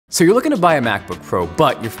So you're looking to buy a MacBook Pro,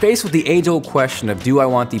 but you're faced with the age-old question of do I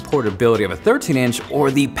want the portability of a 13-inch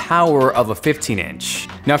or the power of a 15-inch?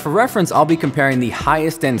 Now for reference, I'll be comparing the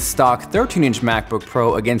highest-end stock 13-inch MacBook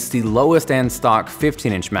Pro against the lowest-end stock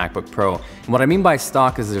 15-inch MacBook Pro. And what I mean by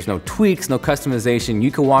stock is there's no tweaks, no customization.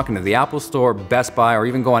 You can walk into the Apple Store, Best Buy, or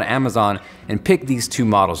even go on Amazon and pick these two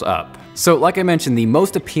models up. So like I mentioned, the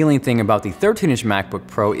most appealing thing about the 13-inch MacBook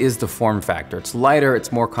Pro is the form factor. It's lighter,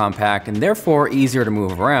 it's more compact, and therefore easier to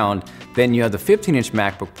move around. Then you have the 15-inch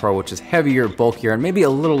MacBook Pro, which is heavier, bulkier, and maybe a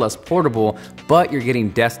little less portable, but you're getting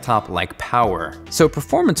desktop-like power. So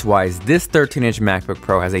performance-wise, this 13-inch MacBook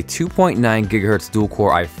Pro has a 2.9 GHz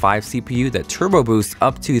dual-core i5 CPU that turbo boosts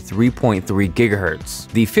up to 3.3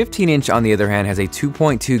 GHz. The 15-inch, on the other hand, has a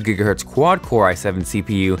 2.2 GHz quad-core i7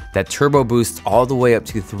 CPU that turbo boosts all the way up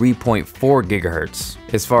to 3.4 GHz.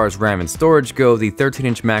 As far as RAM and storage go, the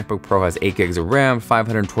 13-inch MacBook Pro has 8 GB of RAM,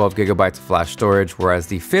 512 GB of flash storage, whereas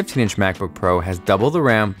the 15-inch MacBook Pro has double the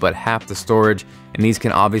RAM but half the storage, and these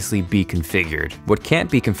can obviously be configured. What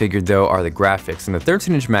can't be configured though are the graphics, and the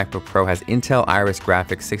 13-inch MacBook Pro has Intel Iris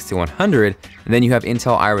Graphics 6100, and then you have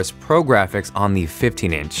Intel Iris Pro graphics on the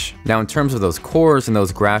 15-inch. Now in terms of those cores and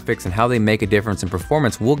those graphics and how they make a difference in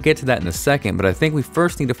performance, we'll get to that in a second, but I think we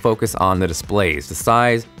first need to focus on the displays, the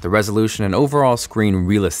size, the resolution, and overall screen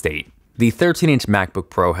real estate. The 13-inch MacBook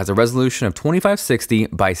Pro has a resolution of 2560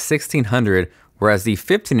 by 1600, whereas the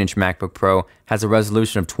 15-inch MacBook Pro has a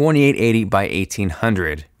resolution of 2880 by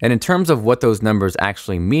 1800. And in terms of what those numbers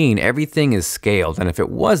actually mean, everything is scaled, and if it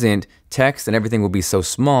wasn't, text and everything would be so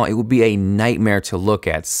small, it would be a nightmare to look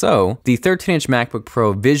at. So the 13-inch MacBook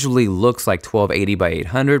Pro visually looks like 1280 by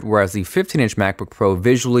 800, whereas the 15-inch MacBook Pro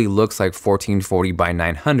visually looks like 1440 by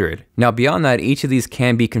 900. Now beyond that, each of these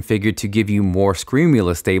can be configured to give you more screen real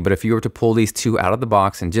estate, but if you were to pull these two out of the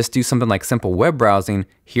box and just do something like simple web browsing,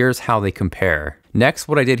 here's how they compare. Next,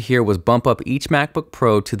 what I did here was bump up each MacBook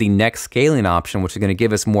Pro to the next scaling option, which is going to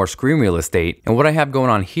give us more screen real estate. And what I have going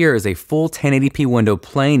on here is a full 1080p window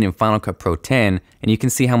playing in Final Cut Pro 10, and you can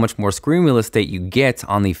see how much more screen real estate you get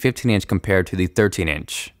on the 15-inch compared to the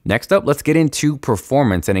 13-inch. Next up, let's get into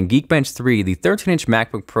performance, and in Geekbench 3, the 13-inch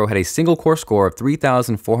MacBook Pro had a single core score of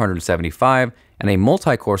 3,475, and a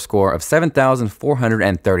multi-core score of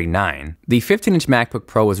 7,439. The 15-inch MacBook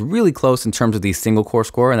Pro was really close in terms of the single-core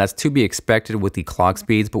score, and that's to be expected with the clock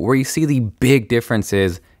speeds, but where you see the big difference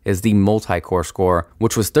is the multi-core score,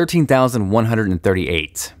 which was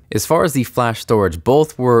 13,138. As far as the flash storage,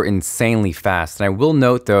 both were insanely fast, and I will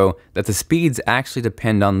note though that the speeds actually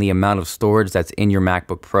depend on the amount of storage that's in your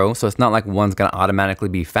MacBook Pro, so it's not like one's going to automatically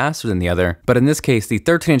be faster than the other. But in this case, the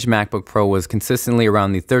 13-inch MacBook Pro was consistently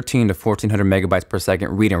around the 13 to 1400 megabytes per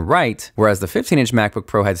second read and write, whereas the 15-inch MacBook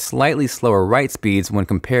Pro had slightly slower write speeds when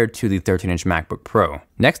compared to the 13-inch MacBook Pro.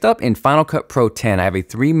 Next up, in Final Cut Pro 10, I have a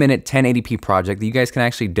 3-minute 1080p project that you guys can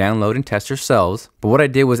actually download and test yourselves. But what I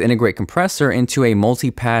did was integrate Compressor into a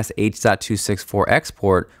multi-pass H.264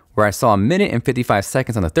 export, where I saw 1 minute and 55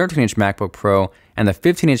 seconds on the 13-inch MacBook Pro, and the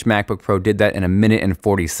 15-inch MacBook Pro did that in 1 minute and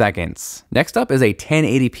 40 seconds. Next up is a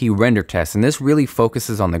 1080p render test, and this really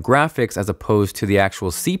focuses on the graphics as opposed to the actual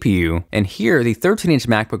CPU. And here, the 13-inch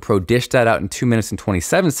MacBook Pro dished that out in 2 minutes and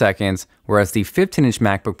 27 seconds, whereas the 15-inch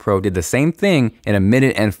MacBook Pro did the same thing in 1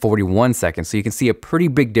 minute and 41 seconds. So you can see a pretty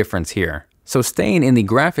big difference here. So staying in the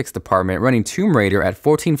graphics department, running Tomb Raider at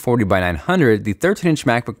 1440 by 900, the 13-inch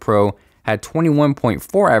MacBook Pro had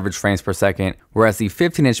 21.4 average frames per second, whereas the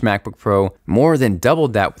 15-inch MacBook Pro more than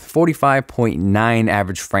doubled that with 45.9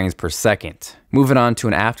 average frames per second. Moving on to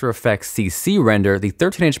an After Effects CC render, the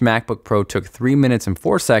 13-inch MacBook Pro took 3 minutes and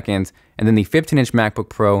 4 seconds, and then the 15-inch MacBook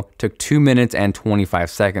Pro took 2 minutes and 25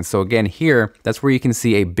 seconds. So again here, that's where you can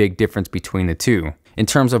see a big difference between the two. In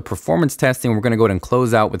terms of performance testing, we're going to go ahead and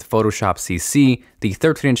close out with Photoshop CC. The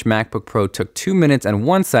 13-inch MacBook Pro took 2 minutes and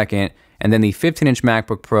 1 second, and then the 15-inch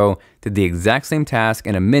MacBook Pro did the exact same task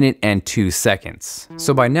in 1 minute and 2 seconds.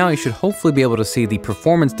 So by now you should hopefully be able to see the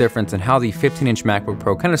performance difference and how the 15-inch MacBook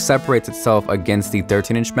Pro kind of separates itself against the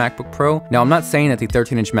 13-inch MacBook Pro. Now I'm not saying that the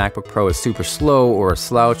 13-inch MacBook Pro is super slow or a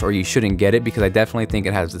slouch or you shouldn't get it, because I definitely think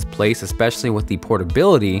it has its place, especially with the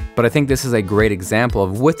portability, but I think this is a great example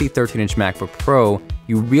of with the 13-inch MacBook Pro,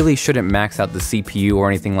 you really shouldn't max out the CPU or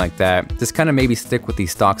anything like that. Just kind of maybe stick with the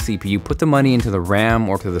stock CPU, put the money into the RAM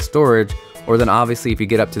or to the storage, or then obviously if you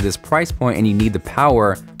get up to this price point and you need the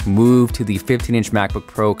power, move to the 15-inch MacBook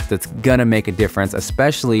Pro, because it's gonna make a difference,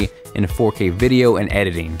 especially in 4K video and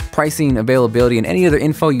editing. Pricing, availability, and any other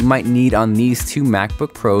info you might need on these two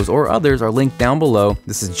MacBook Pros or others are linked down below.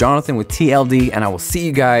 This is Jonathan with TLD, and I will see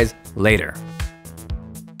you guys later.